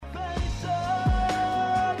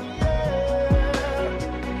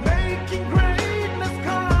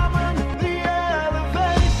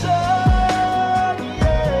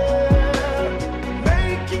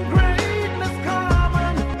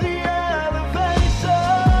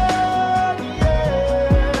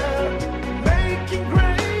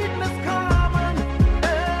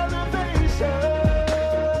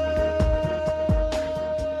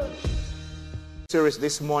series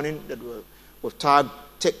this morning that we've tagged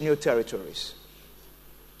Take New Territories.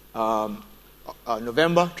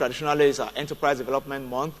 November, traditionally, is our Enterprise Development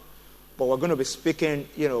Month, but we're going to be speaking,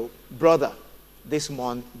 brother, this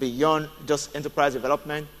month beyond just enterprise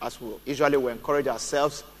development, as we encourage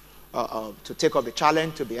ourselves to take up the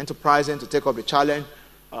challenge, to be enterprising, to take up the challenge,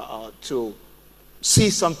 to see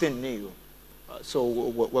something new. So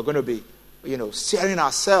we're going to be, sharing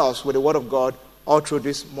ourselves with the Word of God all through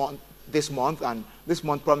this month, and this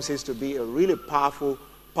month promises to be a really powerful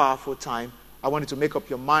time. I want you to make up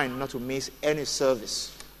your mind not to miss any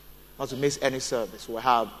service. We'll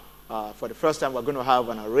have, for the first time, we're going to have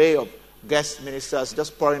an array of guest ministers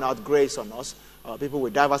just pouring out grace on us. People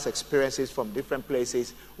with diverse experiences from different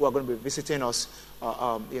places who are going to be visiting us,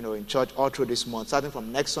 in church all through this month. Starting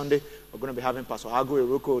from next Sunday, we're going to be having Pastor Agu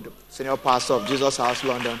Iruko, the senior pastor of Jesus House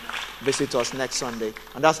London, visit us next Sunday.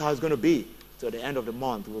 And that's how it's going to be till the end of the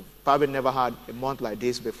month. We've probably never had a month like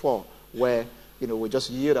this before, where we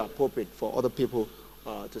just yield our pulpit for other people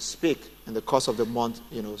to speak in the course of the month,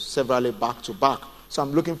 severally back to back. So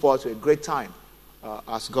I'm looking forward to a great time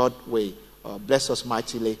as God will bless us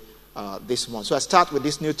mightily this month. So I start with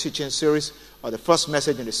this new teaching series, the first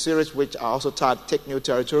message in the series, which I also tagged Take New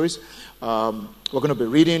Territories. We're going to be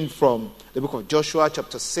reading from the book of Joshua,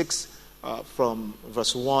 chapter 6, from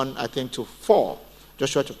verse 1, I think, to 4.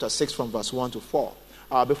 Joshua chapter 6, from verse 1 to 4.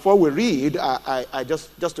 Before we read, I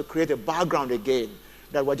just to create a background again,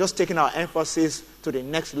 that we're just taking our emphasis to the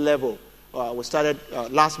next level. We started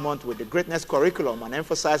last month with the greatness curriculum and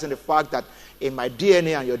emphasizing the fact that in my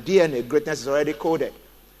DNA and your DNA, greatness is already coded.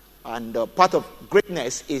 And part of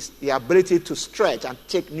greatness is the ability to stretch and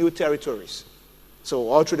take new territories. So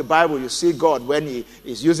all through the Bible, you see God, when he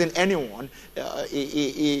is using anyone,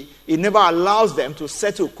 he never allows them to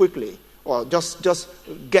settle quickly or just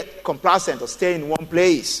get complacent or stay in one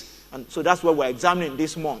place. And so that's what we're examining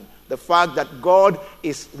this month. The fact that God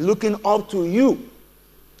is looking up to you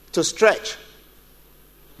to stretch.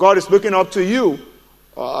 God is looking up to you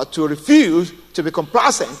to refuse to be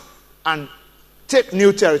complacent and take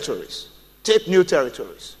new territories. Take new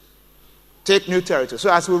territories. Take new territories.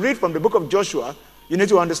 So as we read from the book of Joshua, you need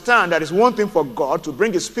to understand that it's one thing for God to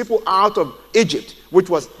bring his people out of Egypt, which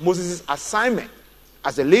was Moses' assignment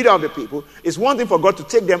as the leader of the people. It's one thing for God to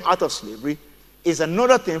take them out of slavery. It's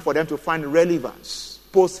another thing for them to find relevance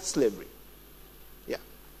post-slavery. Yeah.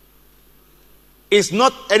 It's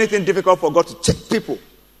not anything difficult for God to take people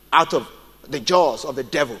out of the jaws of the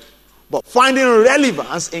devil. But finding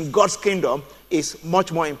relevance in God's kingdom is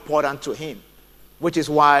much more important to him. Which is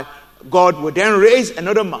why God will then raise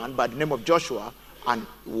another man by the name of Joshua and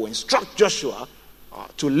will instruct Joshua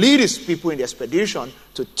to lead his people in the expedition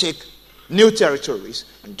to take new territories.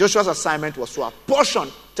 And Joshua's assignment was to apportion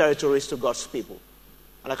territories to God's people.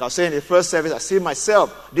 And like I was saying in the first service, I see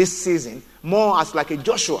myself this season more as like a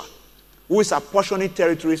Joshua who is apportioning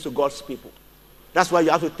territories to God's people. That's why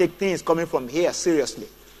you have to take things coming from here seriously.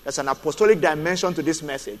 There's an apostolic dimension to this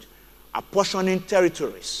message. Apportioning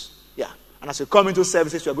territories. Yeah. And as you come into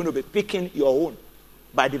services, you're going to be picking your own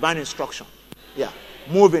by divine instruction. Yeah.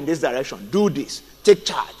 Move in this direction. Do this. Take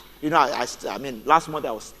charge. I mean, last month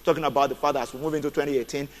I was talking about the fact that as we move into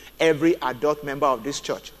 2018, every adult member of this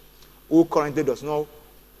church who currently does not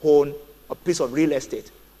own a piece of real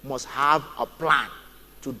estate must have a plan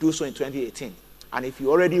to do so in 2018. And if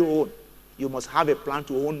you already own, you must have a plan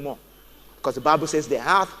to own more. Because the Bible says the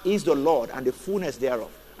earth is the Lord and the fullness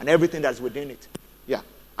thereof, and everything that's within it. Yeah.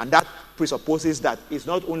 And that presupposes that it's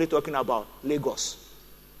not only talking about Lagos.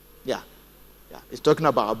 Yeah. Yeah. It's talking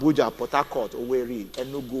about Abuja, Port Harcourt, Owerri,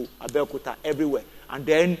 Enugu, Abeokuta, everywhere. And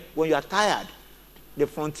then when you are tired, the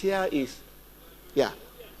frontier is, yeah.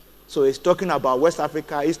 So it's talking about West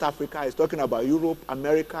Africa, East Africa. It's talking about Europe,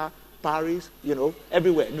 America, Paris,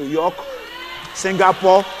 everywhere. New York,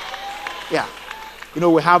 Singapore. Yeah.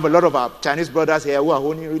 We have a lot of our Chinese brothers here who are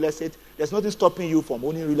owning real estate. There's nothing stopping you from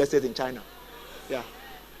owning real estate in China. Yeah.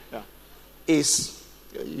 Yeah.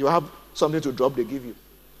 You have something to drop, they give you.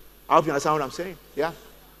 I hope you understand what I'm saying. Yeah.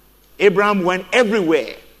 Abraham went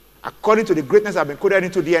everywhere. According to the greatness that has been coded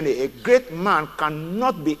into DNA, a great man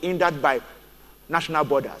cannot be hindered by national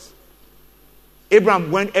borders.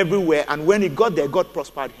 Abraham went everywhere, and when he got there, God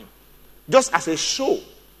prospered him. Just as a show,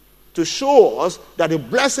 to show us that the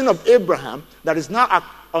blessing of Abraham that is now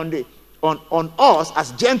on us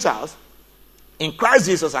as Gentiles in Christ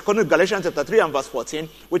Jesus, according to Galatians chapter 3 and verse 14,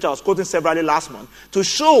 which I was quoting severally last month, to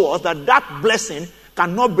show us that blessing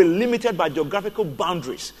cannot be limited by geographical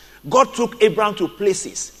boundaries. God took Abraham to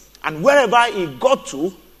places, and wherever he got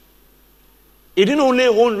to, he didn't only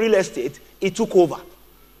own real estate, he took over.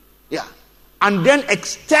 Yeah. And then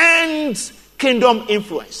extends kingdom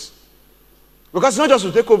influence. Because it's not just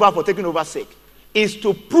to take over for taking over sake. It's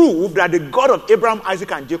to prove that the God of Abraham,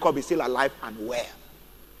 Isaac, and Jacob is still alive and well.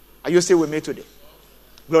 Are you still with me today?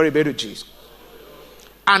 Glory be to Jesus.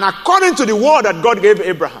 And according to the word that God gave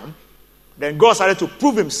Abraham, then God started to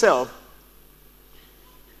prove himself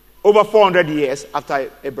over 400 years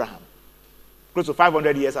after Abraham. Close to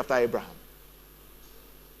 500 years after Abraham.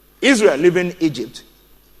 Israel living in Egypt.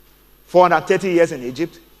 430 years in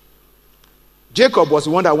Egypt. Jacob was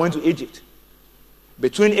the one that went to Egypt.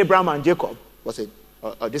 Between Abraham and Jacob was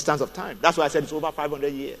a distance of time. That's why I said it's over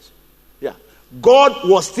 500 years. Yeah. God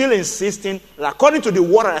was still insisting that according to the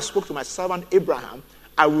word that I spoke to my servant Abraham,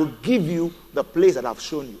 I will give you the place that I've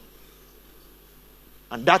shown you.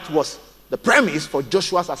 And that was the premise for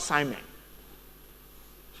Joshua's assignment.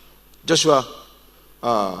 Joshua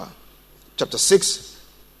chapter 6,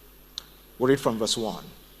 we'll read from verse 1.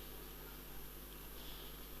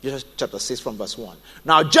 Joshua chapter 6 from verse 1.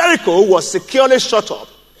 Now Jericho was securely shut up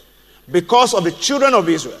because of the children of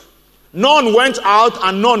Israel. None went out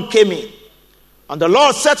and none came in. And the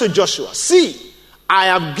Lord said to Joshua, see, I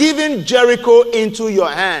have given Jericho into your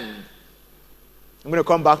hand. I'm going to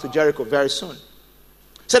come back to Jericho very soon.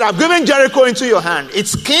 He said, I've given Jericho into your hand,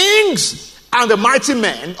 its kings and the mighty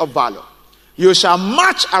men of valor. You shall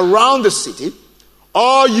march around the city,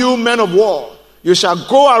 all you men of war. You shall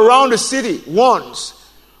go around the city once.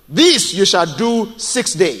 This you shall do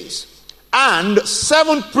 6 days. And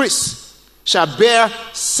 7 priests shall bear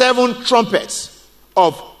 7 trumpets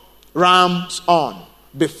of ram's horn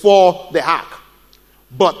before the ark.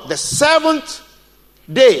 But the 7th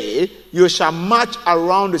day you shall march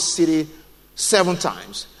around the city 7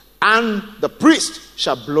 times, and the priest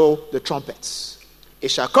shall blow the trumpets.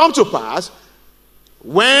 It shall come to pass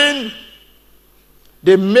when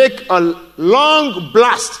they make a long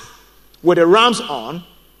blast with the ram's horn,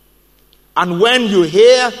 and when you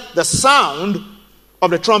hear the sound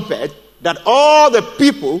of the trumpet, that all the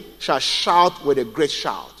people shall shout with a great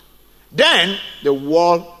shout. Then the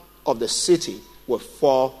wall of the city will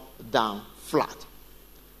fall down flat,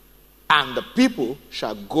 and the people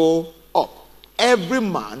shall go up, every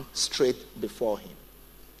man straight before him.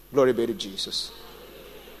 Glory be to Jesus.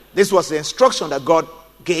 This was the instruction that God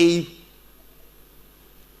gave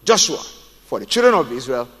Joshua for the children of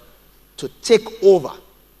Israel to take over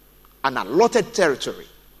an allotted territory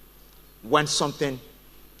when something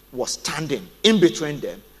was standing in between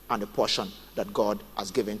them and the portion that God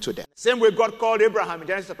has given to them. Same way God called Abraham in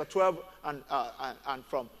Genesis chapter 12 and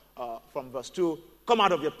from verse 2, come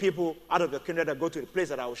out of your people, out of your kindred, and go to the place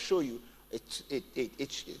that I will show you. It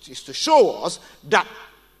is to show us that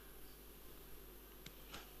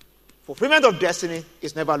fulfillment of destiny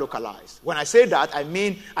is never localized. When I say that, I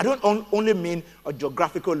don't only mean a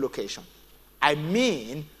geographical location. I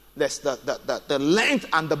mean the length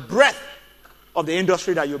and the breadth of the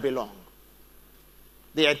industry that you belong.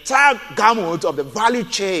 The entire gamut of the value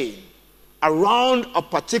chain around a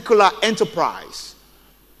particular enterprise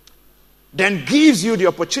then gives you the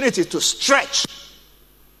opportunity to stretch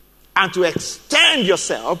and to extend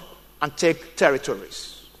yourself and take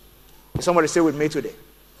territories. Is somebody say with me today?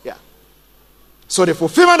 Yeah. So the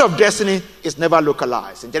fulfillment of destiny is never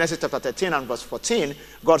localized. In Genesis chapter 13 and verse 14,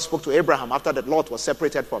 God spoke to Abraham after that Lot was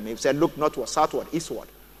separated from him. He said, look northward, southward, eastward,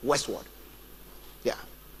 westward. Yeah.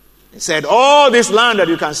 He said, all this land that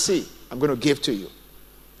you can see, I'm going to give to you.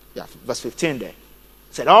 Yeah, verse 15 there. He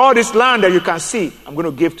said, all this land that you can see, I'm going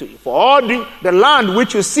to give to you. For all the land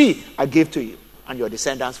which you see, I give to you and your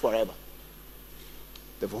descendants forever.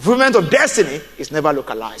 The fulfillment of destiny is never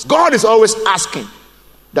localized. God is always asking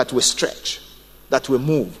that we stretch, that we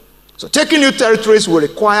move. So taking new territories will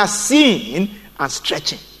require seeing and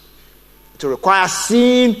stretching. It will require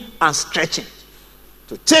seeing and stretching.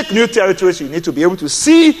 To take new territories, you need to be able to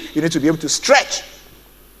see, you need to be able to stretch.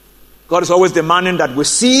 God is always demanding that we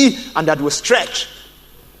see and that we stretch.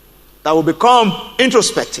 That we become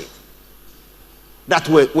introspective. That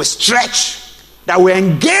we stretch. That we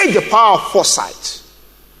engage the power of foresight.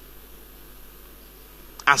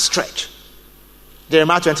 And stretch.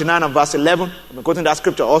 Jeremiah 29 and verse 11. I've been quoting that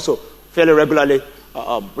scripture also fairly regularly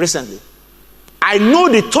recently. I know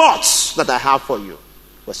the thoughts that I have for you.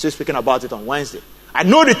 We're still speaking about it on Wednesday. I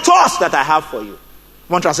know the thoughts that I have for you.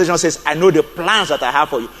 One translation says, I know the plans that I have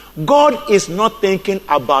for you. God is not thinking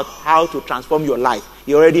about how to transform your life.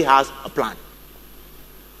 He already has a plan.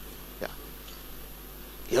 Yeah.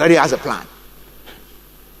 He already has a plan.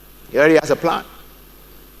 He already has a plan.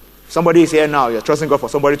 Somebody is here now, you're trusting God for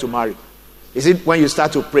somebody to marry. Is it when you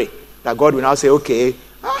start to pray that God will now say, okay,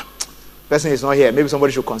 person is not here, maybe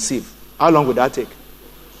somebody should conceive? How long would that take?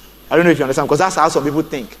 I don't know if you understand, because that's how some people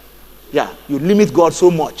think. Yeah, you limit God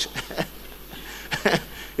so much.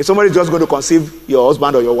 If somebody is just going to conceive your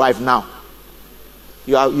husband or your wife now,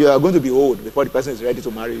 you are going to be old before the person is ready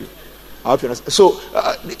to marry you. I hope you understand. So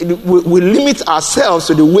we limit ourselves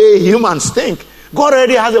to the way humans think. God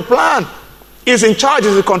already has a plan. He's in charge.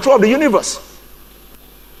 He's in control of the universe.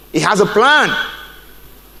 He has a plan.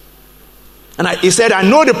 And he said, I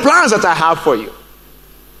know the plans that I have for you.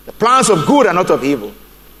 The plans of good and not of evil,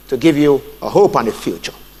 to give you a hope and a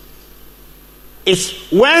future.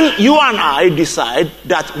 It's when you and I decide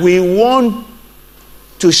that we want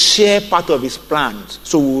to share part of his plans,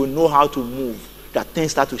 so we will know how to move, that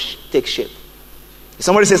things start to take shape. If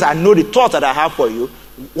somebody says, I know the thought that I have for you,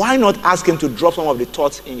 why not ask him to drop some of the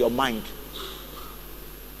thoughts in your mind?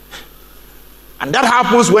 And that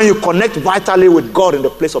happens when you connect vitally with God in the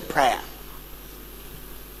place of prayer.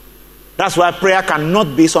 That's why prayer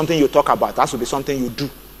cannot be something you talk about. It has to be something you do.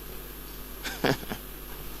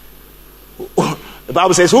 The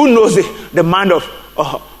Bible says, who knows the mind of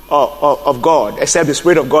God except the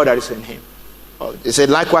Spirit of God that is in him? It said,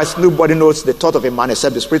 likewise, nobody knows the thought of a man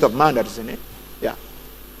except the Spirit of man that is in him. Yeah.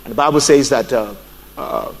 And the Bible says that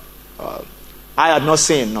I had not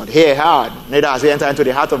seen, not ear heard, neither has he entered into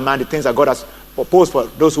the heart of man the things that God has proposed for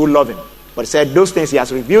those who love him. But he said, those things he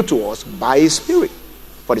has revealed to us by his Spirit.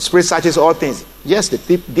 For the Spirit searches all things. Yes, the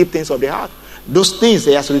deep things of the heart. Those things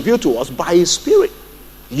he has revealed to us by his Spirit.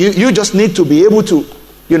 You just need to be able to,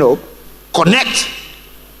 connect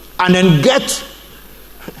and then get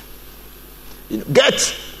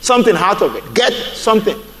something out of it. Get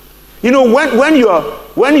something. When you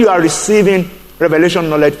are receiving revelation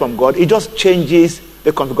knowledge from God, it just changes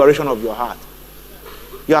the configuration of your heart.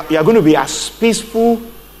 You are going to be as peaceful,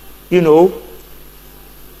 no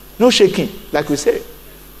shaking, like we say.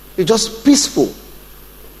 It's just peaceful.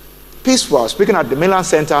 Peaceful. I was speaking at the Mainland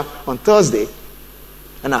Center on Thursday,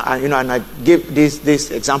 and I gave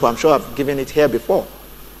this example. I'm sure I've given it here before,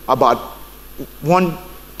 about one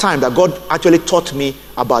time that God actually taught me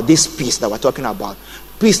about this peace that we're talking about.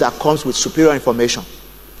 Peace that comes with superior information.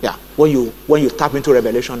 Yeah, when you tap into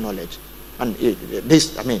revelation knowledge. And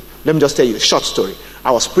let me just tell you a short story.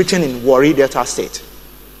 I was preaching in Warri, Delta State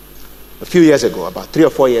a few years ago, about 3 or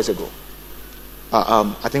 4 years ago.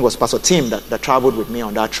 I think it was Pastor Tim that traveled with me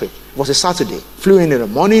on that trip. It was a Saturday. Flew in the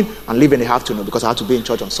morning and leave in the afternoon because I had to be in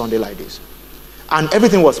church on Sunday like this. And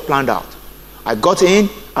everything was planned out. I got in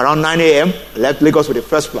around 9 a.m., left Lagos with the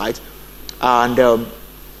first flight, and I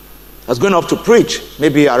was going up to preach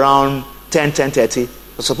maybe around 10:30. I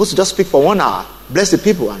was supposed to just speak for 1 hour, bless the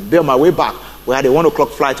people, and be on my way back. We had a 1 o'clock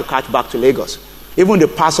flight to catch back to Lagos. Even the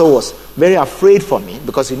pastor was very afraid for me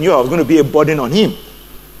because he knew I was going to be a burden on him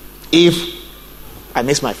if I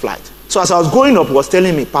missed my flight. So as I was going up, he was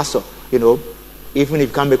telling me, Pastor, even if you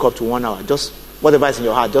can't make up to 1 hour, just whatever is in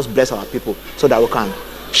your heart, just bless our people so that we can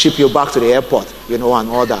ship you back to the airport, and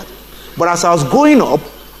all that. But as I was going up,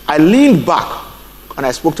 I leaned back and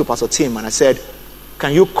I spoke to Pastor Tim and I said,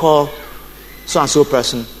 can you call so-and-so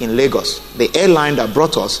person in Lagos? The airline that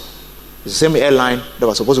brought us is the same airline that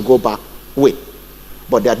was supposed to go back with.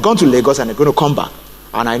 But they had gone to Lagos and they're going to come back.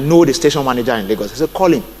 And I know the station manager in Lagos. I said,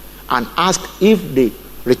 call him and ask if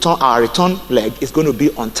our return leg is going to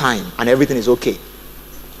be on time and everything is okay.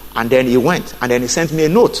 And then he went and then he sent me a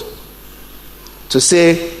note to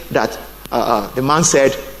say that the man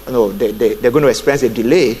said, they're going to experience a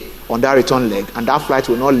delay on that return leg and that flight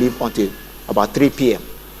will not leave until about 3 p.m.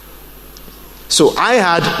 So I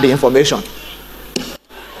had the information.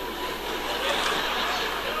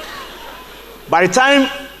 By the time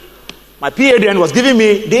my PA then was giving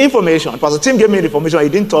me the information, Pastor Tim gave me the information, he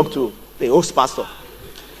didn't talk to the host pastor.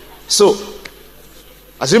 So,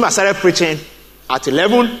 I started preaching at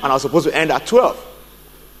 11 and I was supposed to end at 12.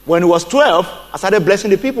 When it was 12, I started blessing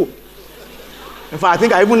the people. In fact, I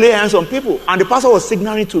think I even laid hands on people. And the pastor was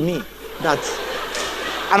signaling to me that,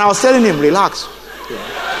 and I was telling him, relax.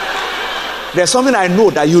 Yeah. There's something I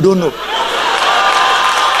know that you don't know.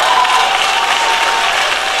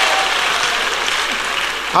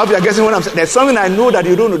 I hope you're guessing what I'm saying. There's something I know that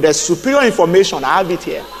you don't know. There's superior information. I have it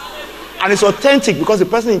here. And it's authentic because the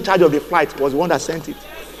person in charge of the flight was the one that sent it.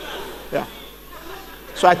 Yeah.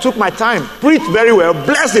 So I took my time, preached very well,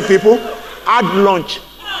 blessed the people, had lunch,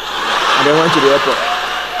 and then went to the airport.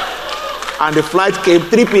 And the flight came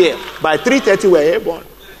 3 p.m. By 3:30 we were airborne.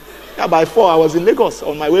 Yeah, by 4 I was in Lagos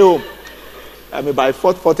on my way home. By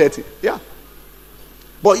 4:30. Yeah.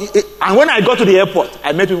 And when I got to the airport,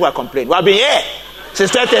 I met people who complained. We have been here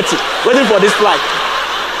since 10:30, waiting for this flight.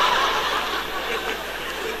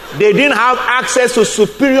 They didn't have access to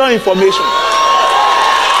superior information.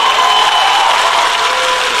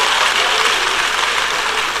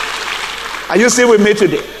 Are you still with me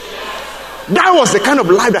today? That was the kind of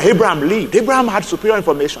life that Abraham lived. Abraham had superior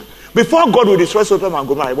information. Before God would destroy Sodom and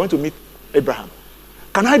Gomorrah, I went to meet Abraham.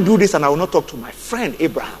 Can I do this and I will not talk to my friend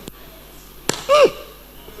Abraham?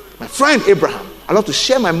 My friend Abraham. I love to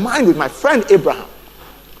share my mind with my friend Abraham.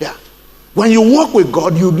 Yeah. When you walk with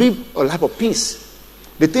God, you live a life of peace.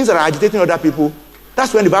 The things that are agitating other people,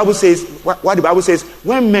 that's when the Bible says, what the Bible says,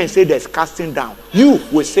 when men say there's casting down, you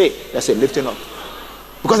will say there's a lifting up.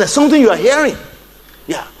 Because there's something you are hearing.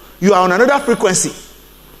 Yeah. You are on another frequency.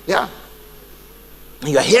 Yeah. And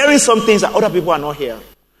you are hearing some things that other people are not hearing.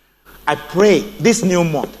 I pray this new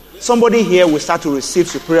month, somebody here will start to receive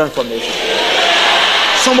superior information.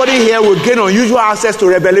 Somebody here will gain unusual access to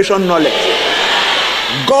revelation knowledge.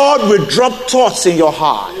 God will drop thoughts in your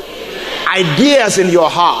heart, ideas in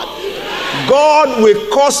your heart. God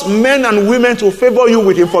will cause men and women to favor you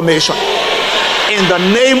with information. In the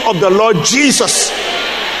name of the Lord Jesus.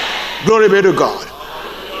 Glory be to God.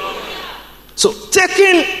 So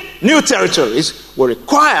taking new territories will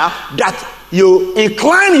require that you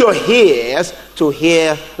incline your ears to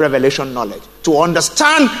hear revelation knowledge, to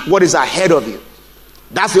understand what is ahead of you.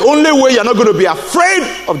 That's the only way you're not going to be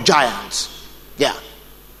afraid of giants. Yeah.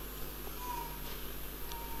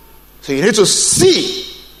 So you need to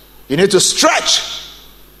see. You need to stretch.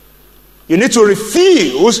 You need to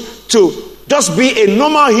refuse to just be a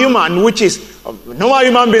normal human, which is a normal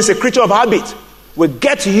human being is a creature of habit. We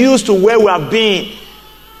get used to where we have been.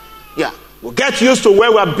 Yeah. We get used to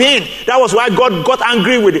where we have been. That was why God got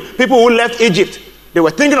angry with people who left Egypt. They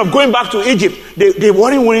were thinking of going back to Egypt. They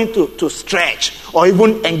weren't willing to stretch or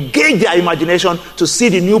even engage their imagination to see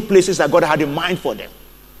the new places that God had in mind for them.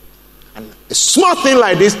 And a small thing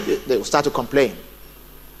like this, they will start to complain.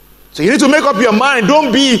 So you need to make up your mind.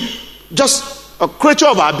 Don't be just a creature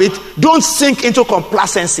of habit. Don't sink into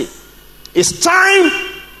complacency. It's time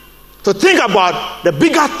to think about the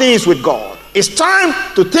bigger things with God. It's time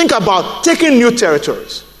to think about taking new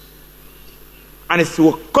territories. And it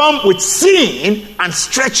will come with seeing and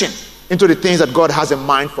stretching into the things that God has in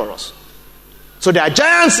mind for us. So there are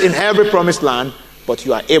giants in every promised land, but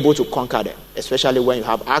you are able to conquer them, especially when you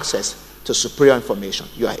have access to superior information.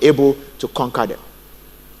 You are able to conquer them.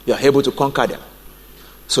 You are able to conquer them.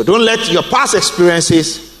 So don't let your past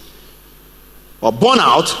experiences or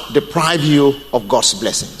burnout deprive you of God's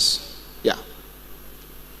blessings. Yeah.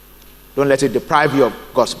 Don't let it deprive you of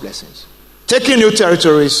God's blessings. Taking new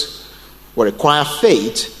territories will require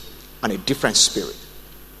faith and a different spirit.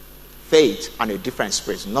 Faith and a different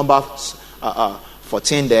spirit. Numbers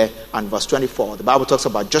 14 there and verse 24. The Bible talks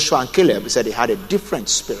about Joshua and Caleb. It said they had a different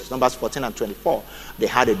spirit. Numbers 14 and 24. They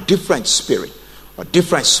had a different spirit. A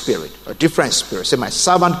different spirit. A different spirit. Say, my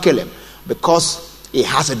servant Caleb, because he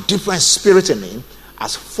has a different spirit in him,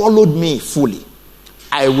 has followed me fully.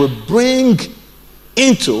 I will bring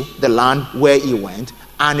into the land where he went,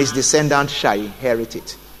 and his descendants shall inherit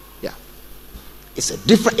it. Yeah. It's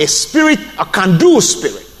a spirit, a can-do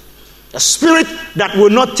spirit. A spirit that will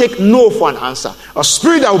not take no for an answer. A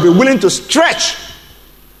spirit that will be willing to stretch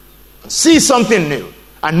and see something new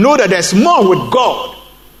and know that there's more with God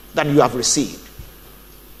than you have received.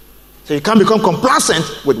 So you can't become complacent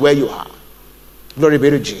with where you are. Glory be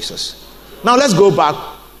to Jesus. Now let's go back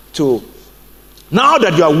to now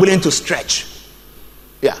that you are willing to stretch.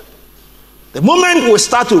 Yeah. The moment we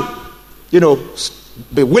start to,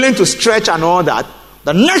 be willing to stretch and all that,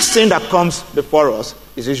 the next thing that comes before us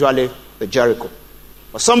is usually the Jericho.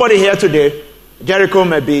 For somebody here today, Jericho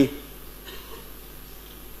may be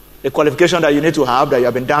the qualification that you need to have, that you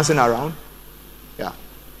have been dancing around. Yeah.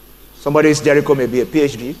 Somebody's Jericho may be a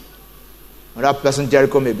PhD. Another person's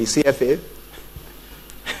Jericho may be CFA.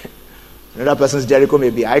 Another person's Jericho may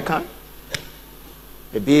be ICANN.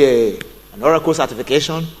 Maybe an Oracle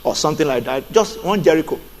certification or something like that. Just one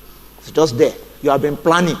Jericho. It's just there. You have been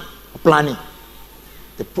planning.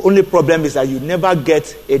 The only problem is that you never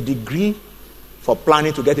get a degree for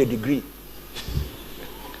planning to get a degree.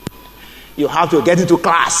 You have to get into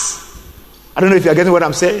class. I don't know if you're getting what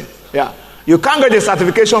I'm saying. Yeah. You can't get a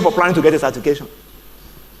certification for planning to get a certification.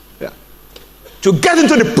 Yeah. To get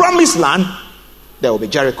into the promised land, there will be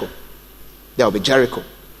Jericho. There will be Jericho.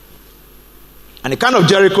 And the kind of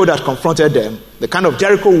Jericho that confronted them, the kind of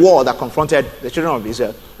Jericho wall that confronted the children of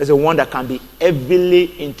Israel, is a one that can be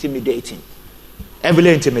heavily intimidating.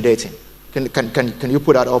 Heavily intimidating. Can you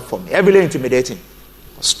put that up for me? Heavily intimidating.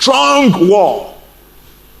 A strong wall.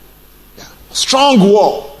 Yeah. A strong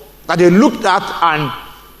wall that they looked at, and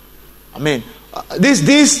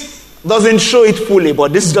this doesn't show it fully,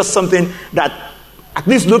 but this is just something that at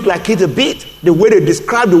least looked like it a bit. The way they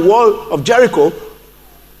described the wall of Jericho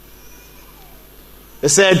They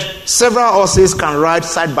said several horses can ride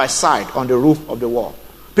side by side on the roof of the wall.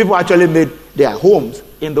 People actually made their homes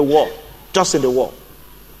in the wall, just in the wall.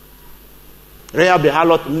 Rahab the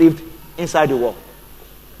harlot lived inside the wall.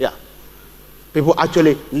 Yeah. People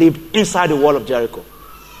actually lived inside the wall of Jericho.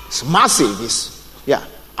 It's massive. Yeah.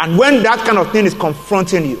 And when that kind of thing is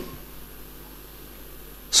confronting you,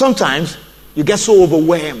 sometimes you get so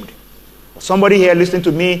overwhelmed. Somebody here listening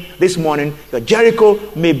to me this morning, your Jericho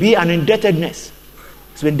may be an indebtedness.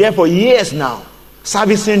 It's been there for years now,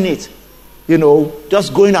 servicing it,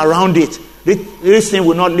 just going around it. This thing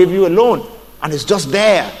will not leave you alone. And it's just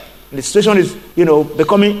there. And the situation is,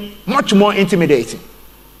 becoming much more intimidating.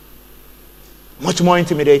 Much more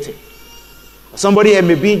intimidating. Somebody here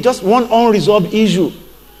may be just one unresolved issue.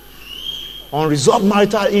 Unresolved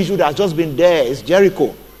marital issue that has just been there. It's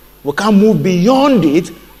Jericho. We can't move beyond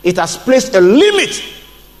it. It has placed a limit.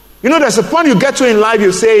 There's a point you get to in life,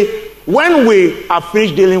 you say, when we are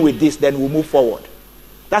finished dealing with this, then we'll move forward.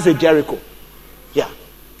 That's a Jericho. Yeah.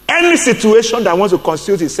 Any situation that wants to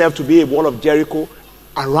constitute itself to be a wall of Jericho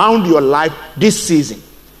around your life this season,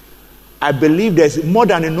 I believe there's more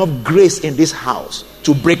than enough grace in this house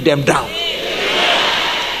to break them down.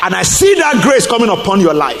 And I see that grace coming upon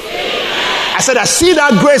your life. I said, I see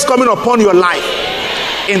that grace coming upon your life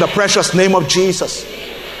in the precious name of Jesus.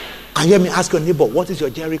 Can you hear me ask your neighbor, what is your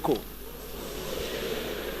Jericho?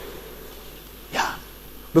 Yeah.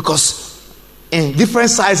 Because in different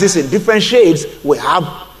sizes, in different shades, we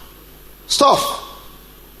have stuff.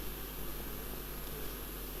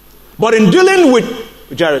 But in dealing with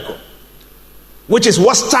Jericho, which is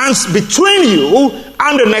what stands between you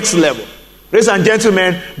and the next level, ladies and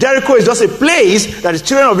gentlemen, Jericho is just a place that the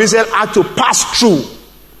children of Israel had to pass through.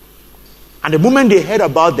 And the moment they heard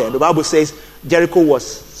about them, the Bible says Jericho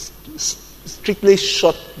was strictly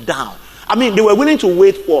shut down. I mean, they were willing to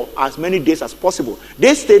wait for as many days as possible.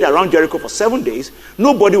 They stayed around Jericho for 7 days.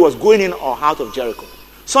 Nobody was going in or out of Jericho.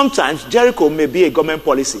 Sometimes Jericho may be a government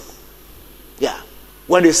policy. Yeah.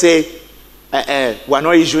 When they say, we're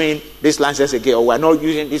not issuing this license again, or we're not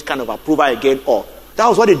using this kind of approval again, or that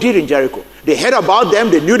was what they did in Jericho. They heard about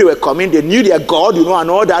them, they knew they were coming, they knew their God, and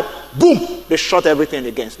all that. Boom! They shot everything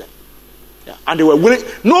against them. Yeah. And they were willing.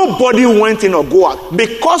 Nobody went in or go out.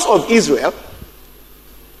 Because of Israel,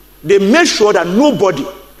 they made sure that nobody.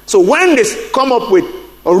 So when they come up with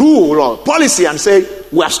a rule or policy and say,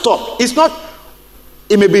 we have stopped,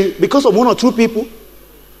 it may be because of one or two people,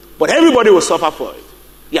 but everybody will suffer for it.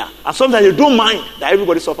 Yeah. And sometimes you don't mind that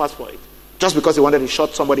everybody suffers for it. Just because they wanted to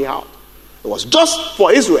shut somebody out. It was just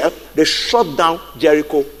for Israel, they shut down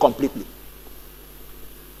Jericho completely.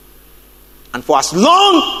 And for as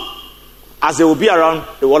long as they will be around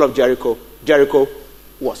the wall of Jericho, Jericho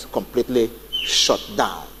was completely shut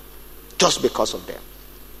down. Just because of them.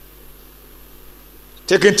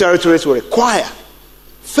 Taking territories will require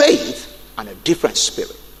faith and a different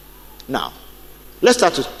spirit. Now, let's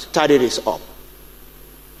start to tidy this up.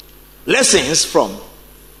 Lessons from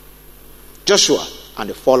Joshua and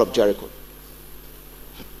the fall of Jericho.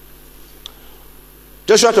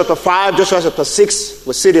 Joshua chapter 5, Joshua chapter 6,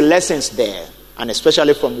 we see the lessons there, and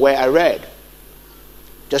especially from where I read.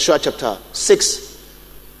 Joshua chapter 6,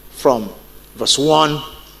 from verse 1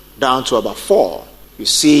 down to about 4, you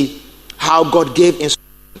see how God gave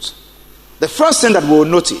instructions. The first thing that we'll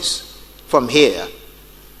notice from here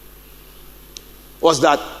was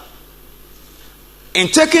that in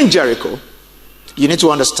taking Jericho, you need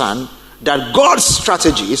to understand that God's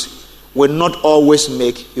strategies will not always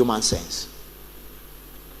make human sense.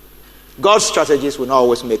 God's strategies will not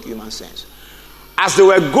always make human sense. As they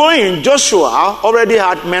were going, Joshua already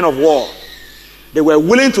had men of war. They were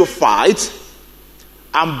willing to fight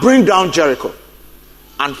and bring down Jericho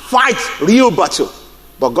and fight real battle.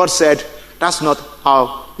 But God said, that's not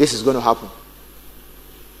how this is going to happen.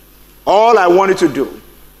 All I want you to do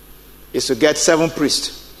is to get 7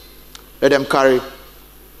 priests. Let them carry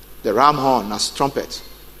the ram horn as trumpets.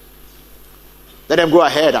 Let them go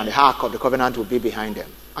ahead, and the ark of the covenant will be behind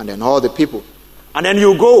them. And then all the people. And then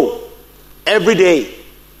you go every day.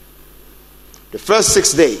 The first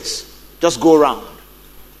 6 days, just go around.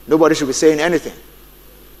 Nobody should be saying anything.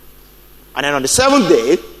 And then on the 7th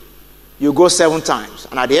day, you go 7 times.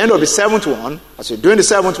 And at the end of the 7th one, as you're doing the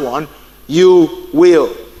 7th one, they will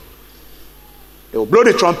blow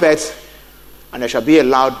the trumpet, and there shall be a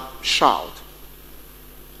loud shout.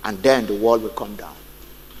 And then the wall will come down.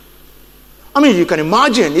 I mean, you can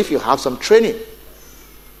imagine if you have some training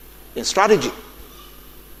in strategy.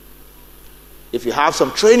 If you have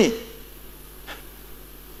some training,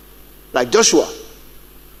 like Joshua,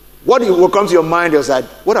 what will come to your mind is that,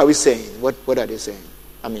 what are we saying? What are they saying?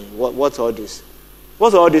 I mean, what's all this?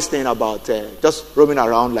 What's all this thing about just roaming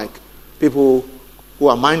around like people who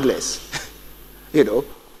are mindless?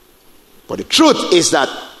 But the truth is that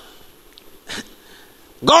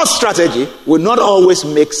God's strategy will not always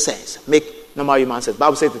make sense, make normal human sense. The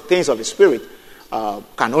Bible says the things of the Spirit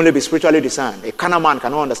can only be spiritually discerned. A carnal man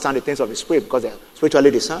cannot understand the things of the Spirit because they are spiritually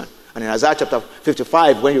discerned. And in Isaiah chapter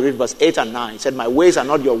 55, when you read verse 8 and 9, it said, my ways are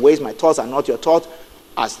not your ways, my thoughts are not your thoughts.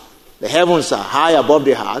 As the heavens are high above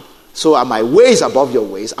the earth, so are my ways above your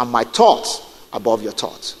ways, and my thoughts above your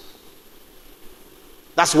thoughts.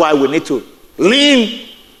 That's why we need to lean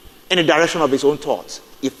in the direction of his own thoughts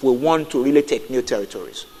if we want to really take new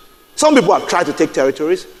territories. Some people have tried to take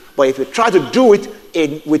territories, but if you try to do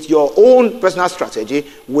it with your own personal strategy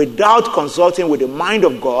without consulting with the mind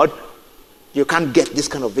of God, you can't get this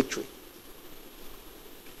kind of victory.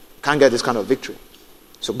 Can't get this kind of victory.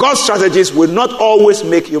 So God's strategies will not always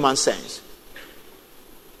make human sense,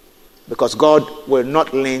 because God will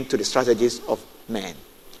not lean to the strategies of men.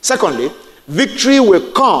 Secondly, victory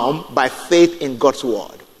will come by faith in God's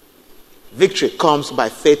word. Victory comes by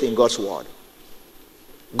faith in God's word.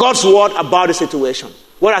 God's word about the situation.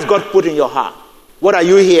 What has God put in your heart? What are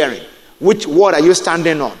you hearing? Which word are you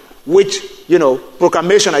standing on? Which,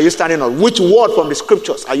 proclamation are you standing on? Which word from the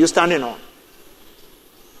scriptures are you standing on?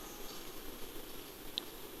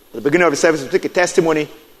 At the beginning of the service, we took a testimony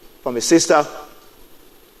from a sister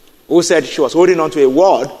who said she was holding on to a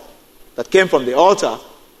word that came from the altar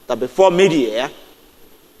that before mid-year,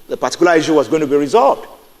 the particular issue was going to be resolved.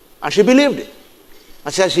 And she believed it.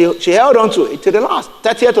 And she held on to it to the last,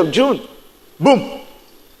 30th of June. Boom.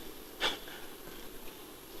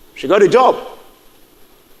 She got a job.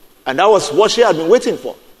 And that was what she had been waiting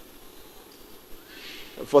for.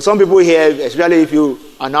 For some people here, especially if you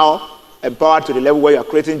are now empowered to the level where you are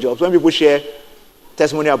creating jobs, when people share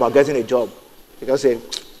testimony about getting a job, they can say,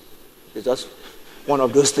 it's just one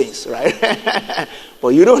of those things, right? But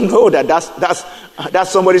you don't know that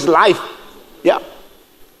that's somebody's life. Yeah.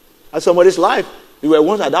 That's somebody's life. You were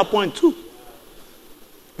once at that point too.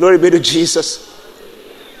 Glory be to Jesus.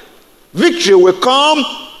 Victory will come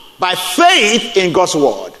by faith in God's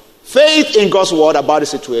word. Faith in God's word about the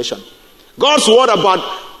situation. God's word about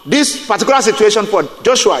this particular situation for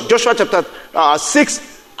Joshua. Joshua chapter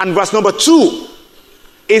 6 and verse number 2.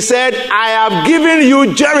 He said, I have given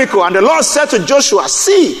you Jericho. And the Lord said to Joshua,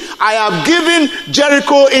 see, I have given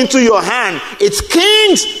Jericho into your hand, its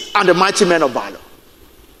kings and the mighty men of valor.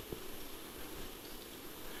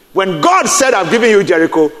 When God said, I've given you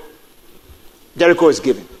Jericho, Jericho is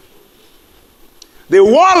given. The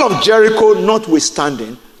wall of Jericho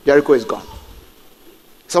notwithstanding, Jericho is gone.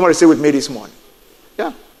 Somebody say with me this morning.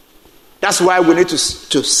 Yeah. That's why we need to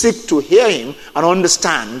seek to hear him and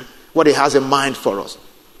understand what he has in mind for us.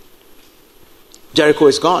 Jericho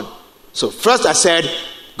is gone. So first I said,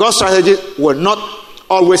 God's strategy will not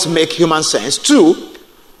always make human sense. 2,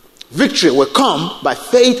 victory will come by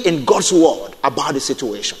faith in God's word about the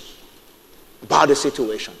situation. About the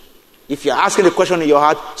situation. If you're asking the question in your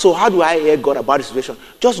heart, so how do I hear God about the situation?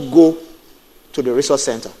 Just go to the resource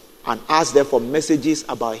center and ask them for messages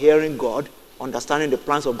about hearing God, understanding the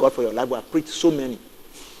plans of God for your life. We have preached so many.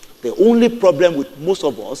 The only problem with most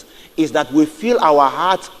of us is that we fill our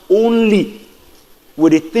hearts only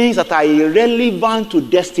with the things that are irrelevant to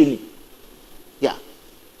destiny. Yeah.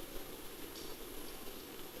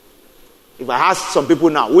 If I ask some people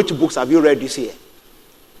now, which books have you read this year?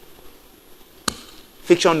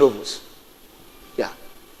 Fiction novels. Yeah.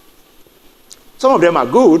 Some of them are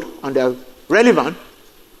good and they're relevant,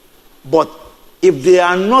 but if they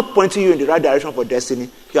are not pointing you in the right direction for destiny,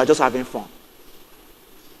 you are just having fun.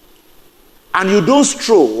 And you don't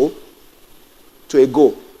stroll to a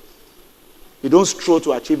goal. You don't stroll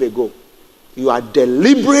to achieve a goal. You are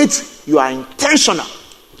deliberate, you are intentional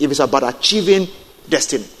if it's about achieving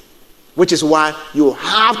destiny. Which is why you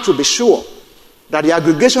have to be sure that the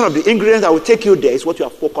aggregation of the ingredients that will take you there is what you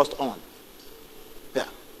are focused on. Yeah.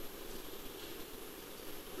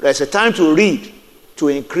 There's a time to read to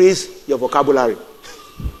increase your vocabulary.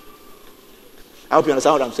 I hope you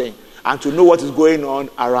understand what I'm saying. And to know what is going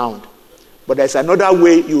on around. But there's another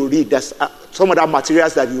way you read. There's some other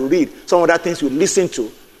materials that you read, some other things you listen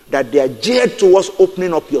to, that they are geared towards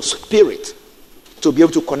opening up your spirit to be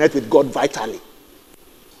able to connect with God vitally.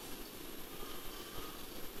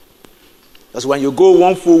 That's when you go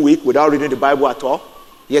one full week without reading the Bible at all,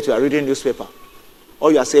 yet you are reading newspaper.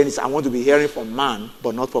 All you are saying is, I want to be hearing from man,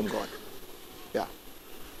 but not from God. Yeah.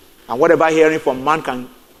 And whatever hearing from man can,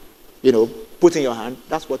 put in your hand,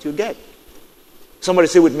 that's what you get. Somebody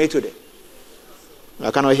say with me today. I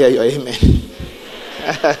cannot hear your amen.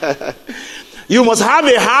 You must have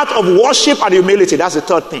a heart of worship and humility. That's the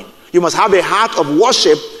third thing. You must have a heart of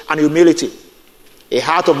worship and humility. A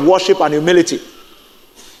heart of worship and humility.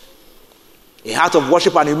 A heart of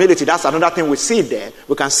worship and humility. That's another thing we see there.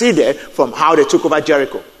 We can see there from how they took over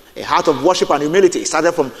Jericho. A heart of worship and humility. It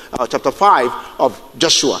started from chapter 5 of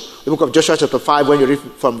Joshua. The book of Joshua chapter 5, when you read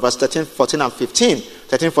from verse 13, 14 and 15.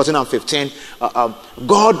 13, 14 and 15.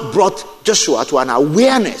 God brought Joshua to an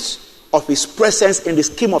awareness of his presence in the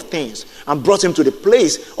scheme of things and brought him to the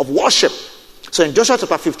place of worship. So in Joshua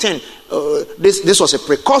chapter 15, this was a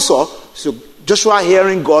precursor to Joshua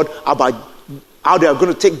hearing God about how they are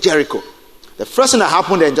going to take Jericho. The first thing that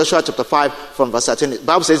happened in Joshua chapter 5 from verse 13, the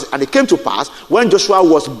Bible says, and it came to pass when Joshua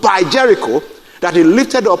was by Jericho that he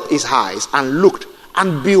lifted up his eyes and looked,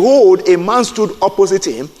 and behold, a man stood opposite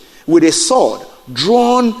him with a sword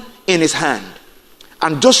drawn in his hand.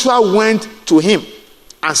 And Joshua went to him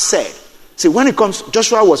and said, see, when it comes,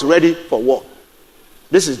 Joshua was ready for war.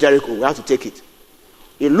 This is Jericho, we have to take it.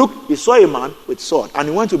 He looked, he saw a man with a sword, and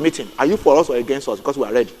he went to meet him. Are you for us or against us? Because we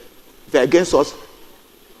are ready. If you're against us,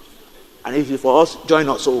 and if you're for us, join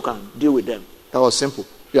us so we can deal with them. That was simple.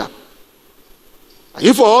 Yeah. Are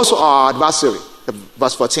you for us or our adversary?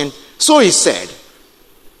 Verse 14. So he said,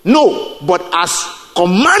 no, but as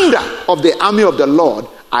commander of the army of the Lord,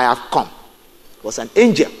 I have come. It was an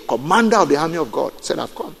angel, commander of the army of God, said,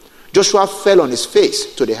 I've come. Joshua fell on his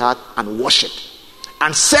face to the earth and worshipped,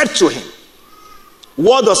 and said to him,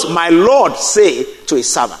 what does my Lord say to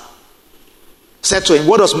his servant? Said to him,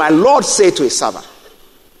 what does my Lord say to his servant?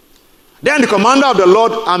 Then the commander of the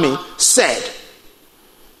Lord's army said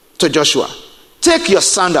to Joshua, take your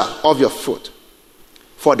sandal off your foot,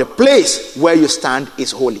 for the place where you stand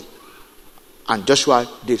is holy. And Joshua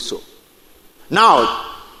did so.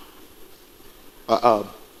 Now,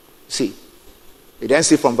 see, you then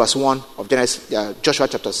see from verse 1 of Joshua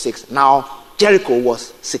chapter 6, now Jericho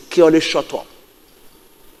was securely shut up.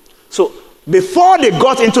 So, before they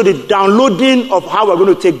got into the downloading of how we're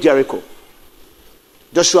going to take Jericho,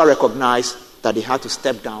 Joshua recognized that he had to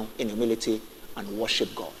step down in humility and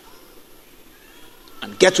worship God.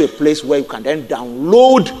 And get to a place where you can then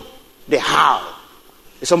download the how.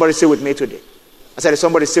 Did somebody say with me today? I said, did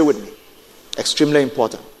somebody say with me? Extremely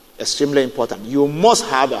important. Extremely important. You must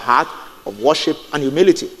have a heart of worship and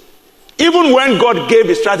humility. Even when God gave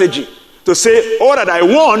the strategy to say, all that I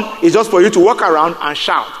want is just for you to walk around and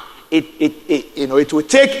shout. It will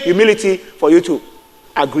take humility for you to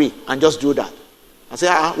agree and just do that. And say,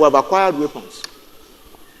 we have acquired weapons.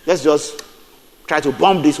 Let's just try to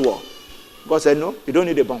bomb this war. God said, no, you don't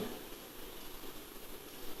need a bomb.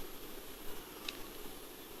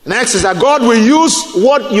 Next is that God will use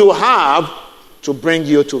what you have to bring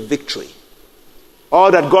you to victory. All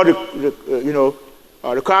that God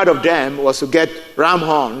required of them was to get ram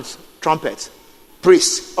horns, trumpets,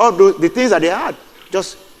 priests, all the things that they had.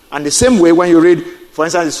 And the same way when you read, for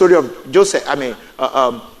instance, the story of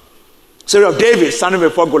story of David standing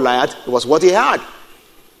before Goliath, it was what he had.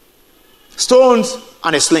 Stones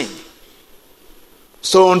and a sling.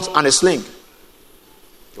 Stones and a sling.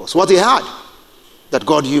 It was what he had that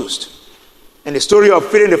God used. In the story of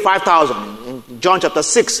feeding the 5,000 in John chapter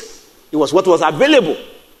 6, it was what was available.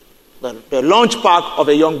 The launch pad of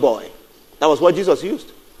a young boy. That was what Jesus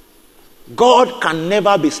used. God can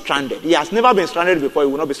never be stranded. He has never been stranded before. He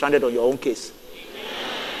will not be stranded on your own case.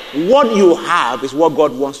 What you have is what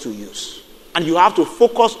God wants to use. And you have to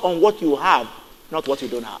focus on what you have, not what you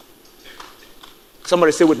don't have.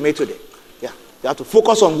 Somebody say with me today. Yeah. You have to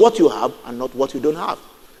focus on what you have and not what you don't have.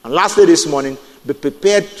 And lastly this morning, be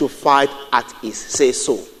prepared to fight at his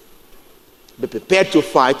say-so. Be prepared to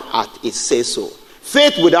fight at his say-so.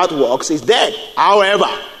 Faith without works is dead. However,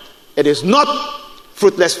 it is not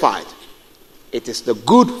fruitless fight. It is the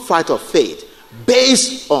good fight of faith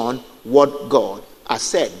based on what God has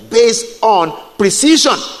said. Based on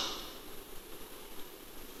precision.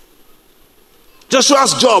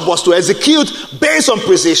 Joshua's job was to execute based on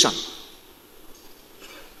precision.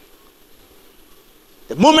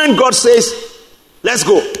 The moment God says, let's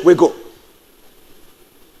go, we go.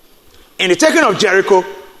 In the taking of Jericho,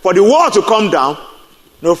 for the wall to come down,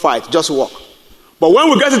 no fight, just walk. But when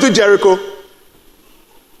we get into Jericho,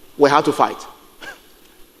 we have to fight.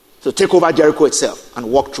 So take over Jericho itself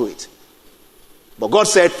and walk through it. But God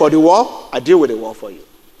said, for the wall, I deal with the wall for you.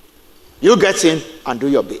 You get in and do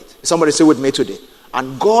your bit. Somebody say with me today.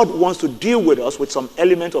 And God wants to deal with us with some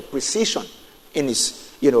element of precision in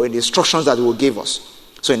his, in the instructions that he will give us.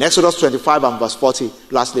 So in Exodus 25 and verse 40,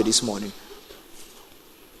 lastly this morning,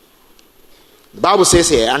 the Bible says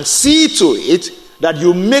here, and see to it that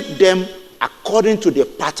you make them according to the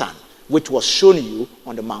pattern which was shown you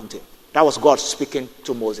on the mountain. That was God speaking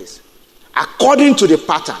to Moses. According to the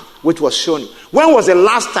pattern which was shown you. When was the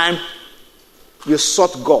last time you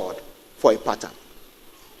sought God for a pattern?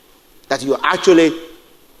 That you actually,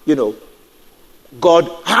 God,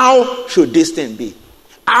 how should this thing be?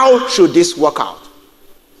 How should this work out?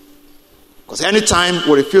 Because anytime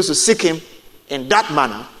we refuse to seek him in that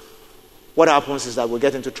manner, what happens is that we'll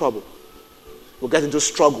get into trouble. We'll get into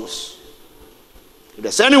struggles. If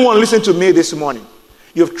there's anyone listening to me this morning,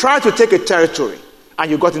 you've tried to take a territory and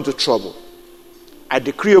you got into trouble, I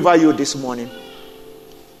decree over you this morning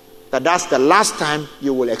that that's the last time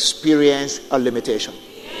you will experience a limitation.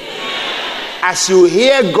 As you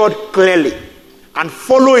hear God clearly and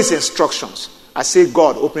follow his instructions, I say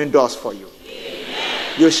God opening doors for you.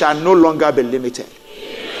 You shall no longer be limited.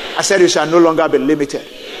 I said you shall no longer be limited.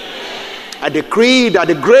 I decree that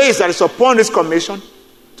the grace that is upon this commission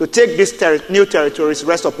to take these new territories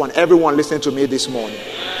rest upon everyone listening to me this morning.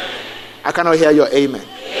 I cannot hear your amen.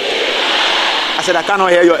 I said I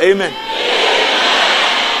cannot hear your amen.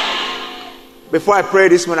 Before I pray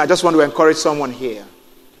this morning, I just want to encourage someone here.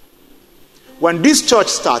 When this church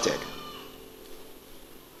started,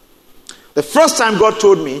 the first time God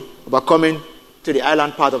told me about coming to the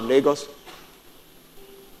island part of Lagos,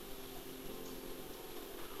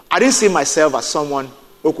 I didn't see myself as someone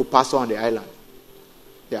who could pastor on the island.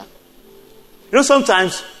 Yeah.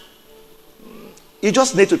 Sometimes you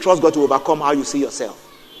just need to trust God to overcome how you see yourself.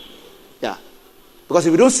 Yeah. Because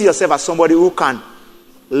if you don't see yourself as somebody who can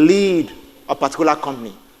lead a particular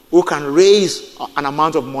company, who can raise an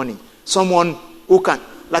amount of money, someone who can,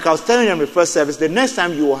 like I was telling you in the first service, the next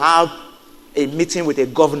time you have a meeting with a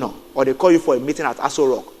governor or they call you for a meeting at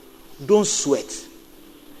Aso Rock, don't sweat.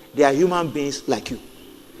 They are human beings like you.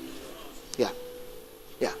 Yeah.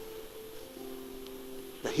 Yeah.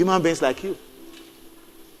 They're human beings like you.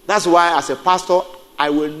 That's why as a pastor, I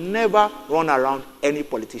will never run around any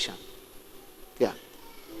politician. Yeah.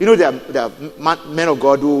 There are men of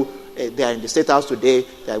God who they are in the State House today,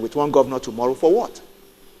 they are with one governor tomorrow. For what?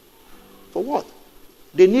 For what?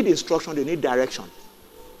 They need instruction, they need direction.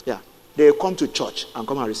 Yeah. They come to church and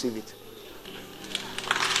come and receive it.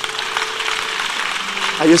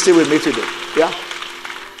 Are you still with me today? Yeah?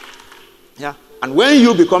 Yeah. And when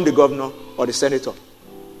you become the governor or the senator,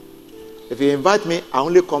 if you invite me, I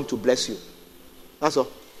only come to bless you. That's all.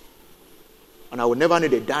 And I will never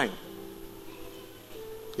need a dime.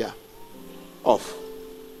 Yeah. Off.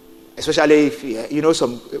 Especially if,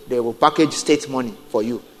 they will package state money for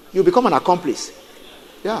you. You become an accomplice.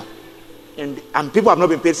 Yeah. And people have not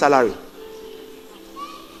been paid salary.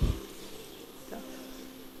 Yeah.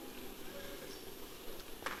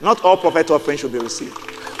 Not all prophet offerings should be received.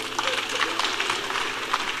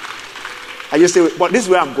 I just say, but this is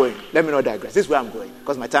where I'm going. Let me not digress. This is where I'm going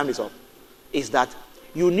because my time is up. Is that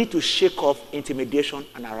you need to shake off intimidation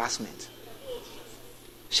and harassment.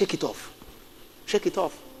 Shake it off. Shake it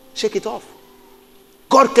off. Shake it off.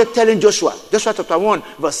 God kept telling Joshua chapter 1,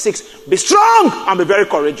 verse 6, be strong and be very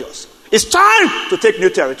courageous. It's time to take new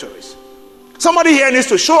territories. Somebody here needs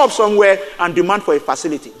to show up somewhere and demand for a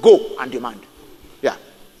facility. Go and demand. Yeah.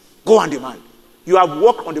 Go and demand. You have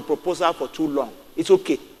worked on the proposal for too long. It's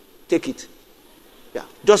okay. Take it. Yeah.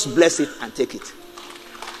 Just bless it and take it.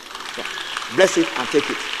 Yeah. Bless it and take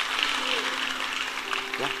it.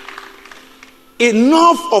 Yeah.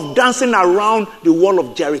 Enough of dancing around the wall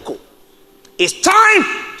of Jericho. It's time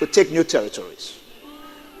to take new territories.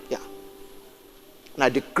 Yeah. And I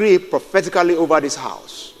decree prophetically over this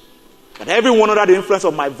house that everyone under the influence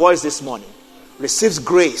of my voice this morning receives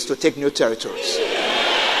grace to take new territories.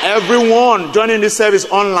 Everyone joining this service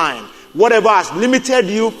online, whatever has limited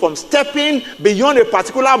you from stepping beyond a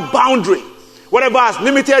particular boundary, whatever has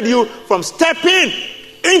limited you from stepping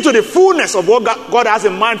into the fullness of what God has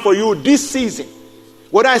in mind for you this season,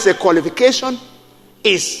 whether it's a qualification,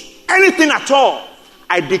 is anything at all,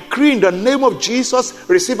 I decree in the name of Jesus,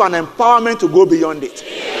 receive an empowerment to go beyond it.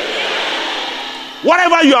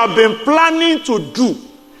 Whatever you have been planning to do,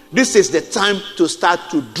 this is the time to start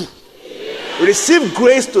to do. Receive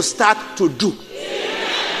grace to start to do.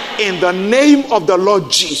 In the name of the Lord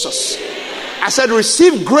Jesus. I said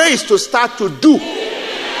receive grace to start to do.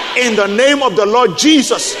 In the name of the Lord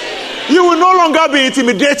Jesus. You will no longer be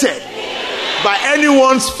intimidated by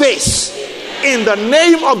anyone's face. In the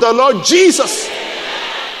name of the Lord Jesus.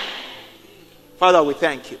 Father, we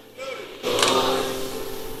thank you.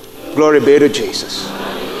 Glory be to Jesus.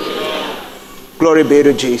 Glory be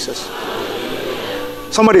to Jesus.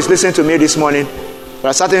 Somebody is listening to me this morning. There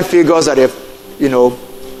are certain figures that have,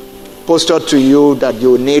 posted to you that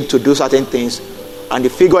you need to do certain things, and the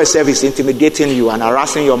figure itself is intimidating you and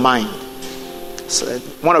harassing your mind. So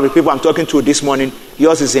one of the people I'm talking to this morning,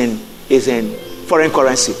 yours is in foreign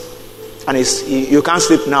currency. And you can't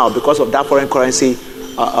sleep now because of that foreign currency,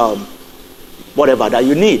 whatever that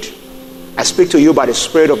you need. I speak to you by the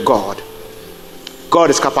Spirit of God. God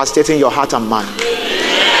is capacitating your heart and mind.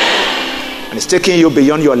 And it's taking you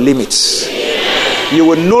beyond your limits. You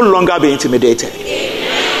will no longer be intimidated.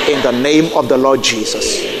 In the name of the Lord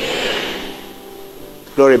Jesus.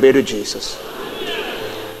 Glory be to Jesus.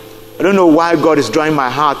 I don't know why God is drawing my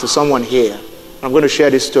heart to someone here. I'm going to share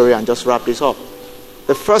this story and just wrap this up.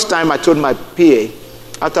 The first time I told my PA,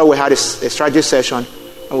 after we had a strategy session,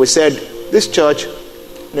 and we said, this church,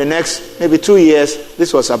 in the next maybe 2 years,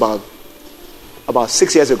 this was about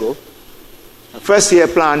 6 years ago. The first year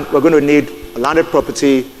plan, we're going to need a landed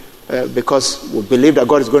property because we believe that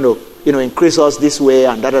God is going to, increase us this way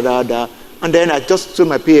and da. And then I just told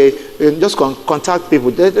my PA, just contact people.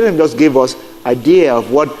 Let them just give us idea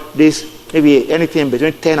of what this, maybe anything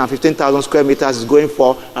between 10 and 15,000 square meters is going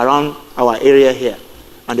for around our area here.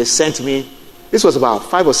 And they sent me, this was about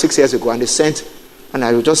 5 or 6 years ago, and they sent, and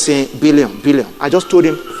I was just saying billion. I just told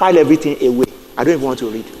him, file everything away. I don't even want to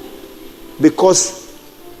read. Because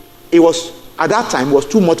it was, at that time, it was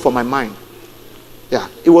too much for my mind. Yeah,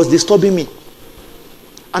 it was disturbing me.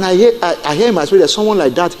 And I hear in my spirit, there's someone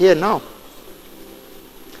like that here now.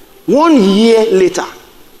 1 year later,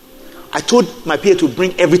 I told my PA to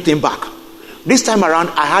bring everything back. This time around,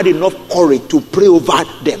 I had enough courage to pray over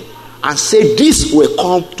them and say, this will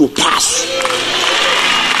come to pass.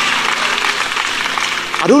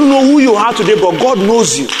 I don't know who you are today, but God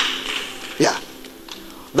knows you. Yeah.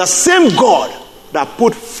 The same God that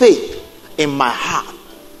put faith in my heart,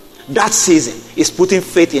 that season is putting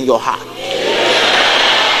faith in your heart.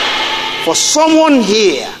 For someone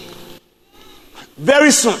here,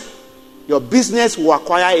 very soon, your business will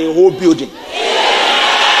acquire a whole building. Yeah.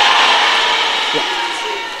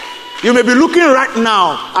 You may be looking right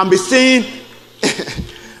now and be saying,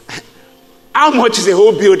 how much is a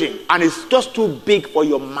whole building? And it's just too big for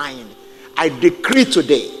your mind. I decree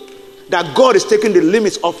today that God is taking the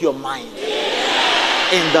limits off your mind.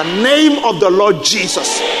 In the name of the Lord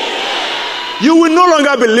Jesus. You will no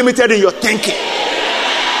longer be limited in your thinking.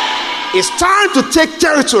 It's time to take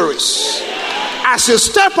territories. As you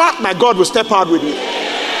step out, my God will step out with you.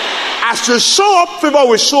 As you show up, favor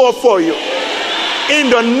will show up for you. In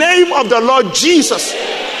the name of the Lord Jesus.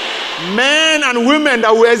 Men and women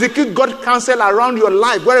that will execute God's counsel around your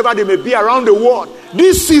life, wherever they may be around the world.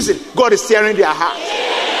 This season, God is tearing their heart.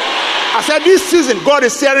 I said this season, God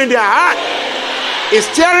is tearing their heart. He's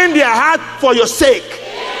tearing their heart for your sake.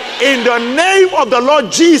 In the name of the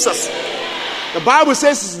Lord Jesus. The Bible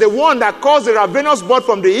says it's the one that caused the ravenous bird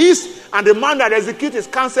from the east and the man that executes his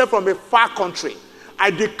counsel from a far country. I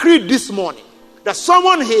decree this morning that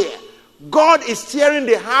someone here, God is tearing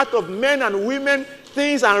the heart of men and women,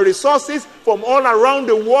 things and resources from all around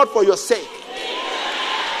the world for your sake.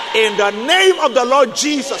 In the name of the Lord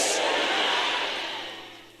Jesus.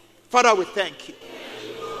 Father, we thank you.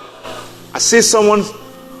 I see someone's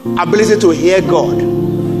ability to hear God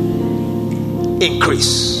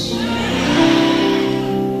increase.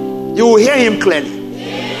 You will hear him clearly.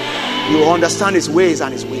 You will understand his ways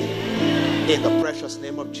and his will. In the precious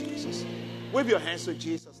name of Jesus. Wave your hands to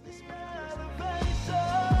Jesus.